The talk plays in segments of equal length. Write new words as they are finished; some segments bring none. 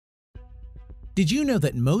Did you know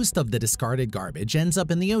that most of the discarded garbage ends up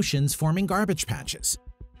in the oceans forming garbage patches?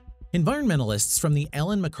 Environmentalists from the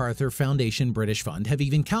Ellen MacArthur Foundation British Fund have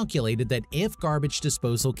even calculated that if garbage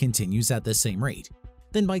disposal continues at the same rate,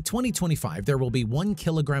 then by 2025 there will be 1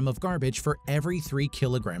 kilogram of garbage for every 3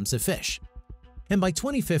 kilograms of fish. And by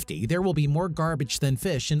 2050 there will be more garbage than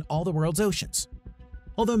fish in all the world's oceans.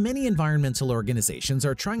 Although many environmental organizations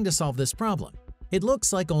are trying to solve this problem, it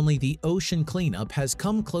looks like only the ocean cleanup has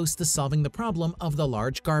come close to solving the problem of the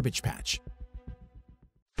large garbage patch.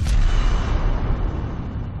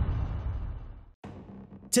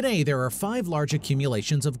 Today, there are 5 large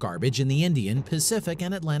accumulations of garbage in the Indian, Pacific,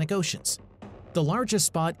 and Atlantic Oceans. The largest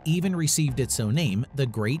spot even received its own name, the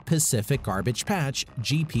Great Pacific Garbage Patch,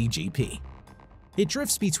 GPGP. It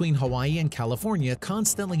drifts between Hawaii and California,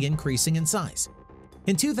 constantly increasing in size.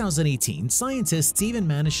 In 2018, scientists even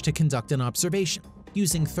managed to conduct an observation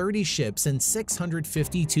using 30 ships and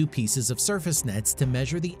 652 pieces of surface nets to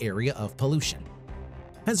measure the area of pollution.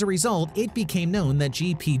 As a result, it became known that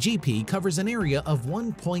GPGP covers an area of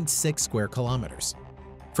 1.6 square kilometers.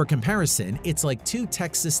 For comparison, it's like 2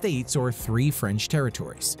 Texas states or 3 French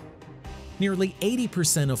territories. Nearly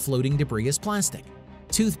 80% of floating debris is plastic: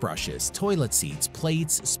 toothbrushes, toilet seats,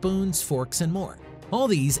 plates, spoons, forks, and more. All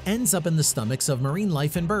these ends up in the stomachs of marine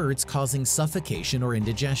life and birds, causing suffocation or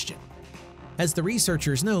indigestion. As the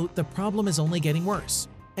researchers note, the problem is only getting worse.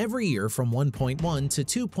 Every year, from 1.1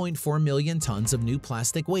 to 2.4 million tons of new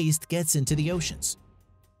plastic waste gets into the oceans.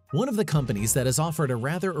 One of the companies that has offered a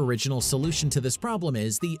rather original solution to this problem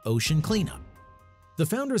is the Ocean Cleanup. The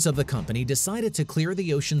founders of the company decided to clear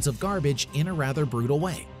the oceans of garbage in a rather brutal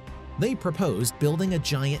way. They proposed building a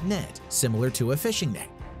giant net, similar to a fishing net,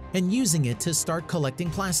 and using it to start collecting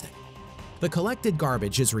plastic. The collected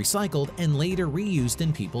garbage is recycled and later reused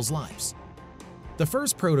in people's lives. The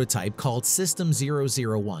first prototype, called System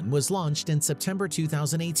 001, was launched in September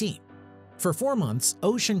 2018. For 4 months,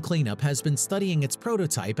 Ocean Cleanup has been studying its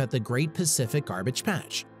prototype at the Great Pacific Garbage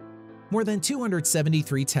Patch. More than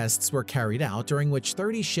 273 tests were carried out, during which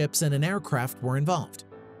 30 ships and an aircraft were involved.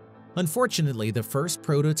 Unfortunately, the first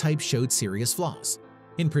prototype showed serious flaws.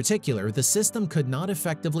 In particular, the system could not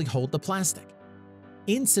effectively hold the plastic.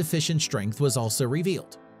 Insufficient strength was also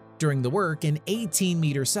revealed. During the work, an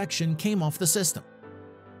 18-meter section came off the system.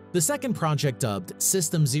 The second project, dubbed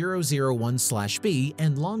System 001/B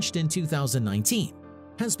and launched in 2019,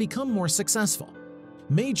 has become more successful.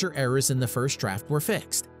 Major errors in the first draft were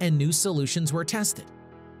fixed, and new solutions were tested.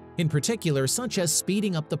 In particular, such as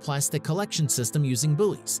speeding up the plastic collection system using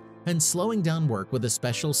buoys and slowing down work with a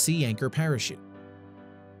special sea anchor parachute.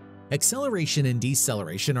 Acceleration and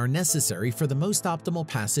deceleration are necessary for the most optimal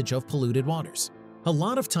passage of polluted waters. A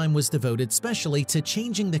lot of time was devoted specially to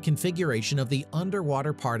changing the configuration of the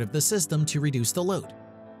underwater part of the system to reduce the load.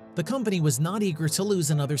 The company was not eager to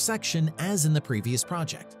lose another section as in the previous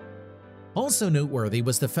project. Also noteworthy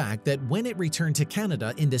was the fact that when it returned to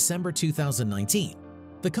Canada in December 2019,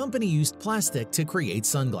 the company used plastic to create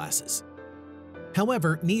sunglasses.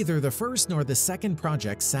 However, neither the first nor the second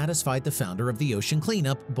project satisfied the founder of the Ocean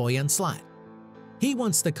Cleanup, Boyan Slat. He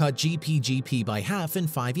wants to cut GPGP by half in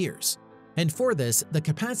 5 years, and for this, the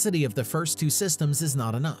capacity of the first 2 systems is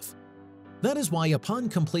not enough. That is why, upon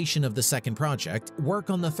completion of the second project, work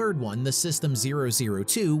on the third one, the System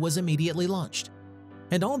 002, was immediately launched.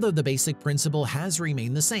 And although the basic principle has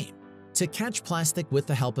remained the same, to catch plastic with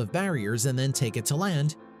the help of barriers and then take it to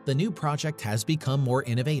land, the new project has become more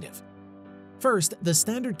innovative. First, the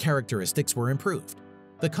standard characteristics were improved.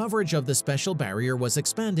 The coverage of the special barrier was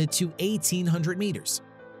expanded to 1,800 meters.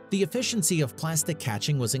 The efficiency of plastic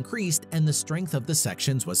catching was increased and the strength of the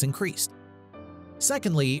sections was increased.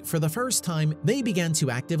 Secondly, for the first time, they began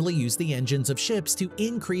to actively use the engines of ships to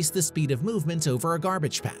increase the speed of movement over a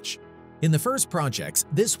garbage patch. In the first projects,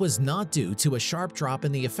 this was not due to a sharp drop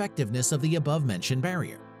in the effectiveness of the above-mentioned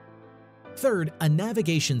barrier. Third, a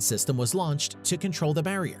navigation system was launched to control the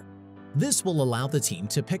barrier. This will allow the team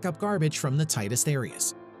to pick up garbage from the tightest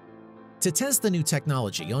areas. To test the new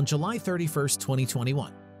technology, on July 31,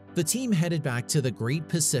 2021, the team headed back to the Great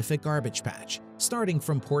Pacific Garbage Patch, starting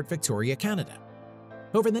from Port Victoria, Canada.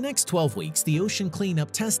 Over the next 12 weeks, the Ocean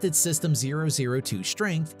Cleanup tested System 002's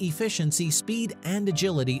strength, efficiency, speed, and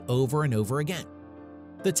agility over and over again.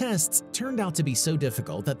 The tests turned out to be so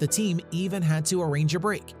difficult that the team even had to arrange a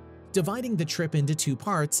break, dividing the trip into 2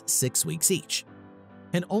 parts, 6 weeks each.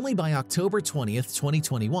 And only by October 20,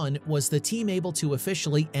 2021, was the team able to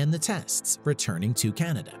officially end the tests, returning to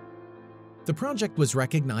Canada. The project was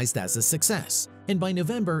recognized as a success, and by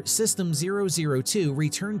November, System 002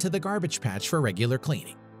 returned to the garbage patch for regular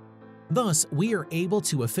cleaning. Thus, we are able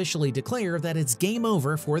to officially declare that it's game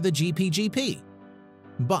over for the GPGP,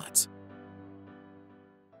 But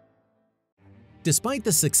despite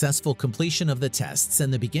the successful completion of the tests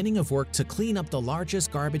and the beginning of work to clean up the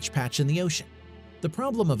largest garbage patch in the ocean, the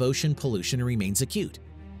problem of ocean pollution remains acute.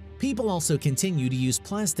 People also continue to use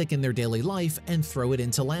plastic in their daily life and throw it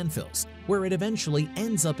into landfills, where it eventually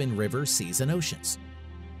ends up in rivers, seas, and oceans.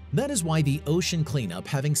 That is why the Ocean Cleanup,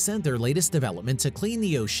 having sent their latest development to clean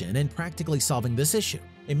the ocean and practically solving this issue,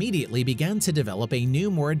 immediately began to develop a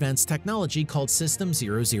new, more advanced technology called System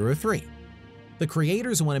 003. The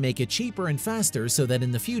creators want to make it cheaper and faster so that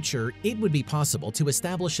in the future, it would be possible to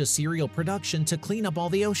establish a serial production to clean up all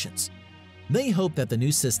the oceans. They hope that the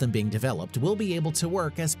new system being developed will be able to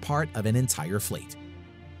work as part of an entire fleet.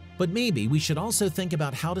 But maybe we should also think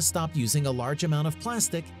about how to stop using a large amount of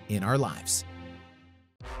plastic in our lives.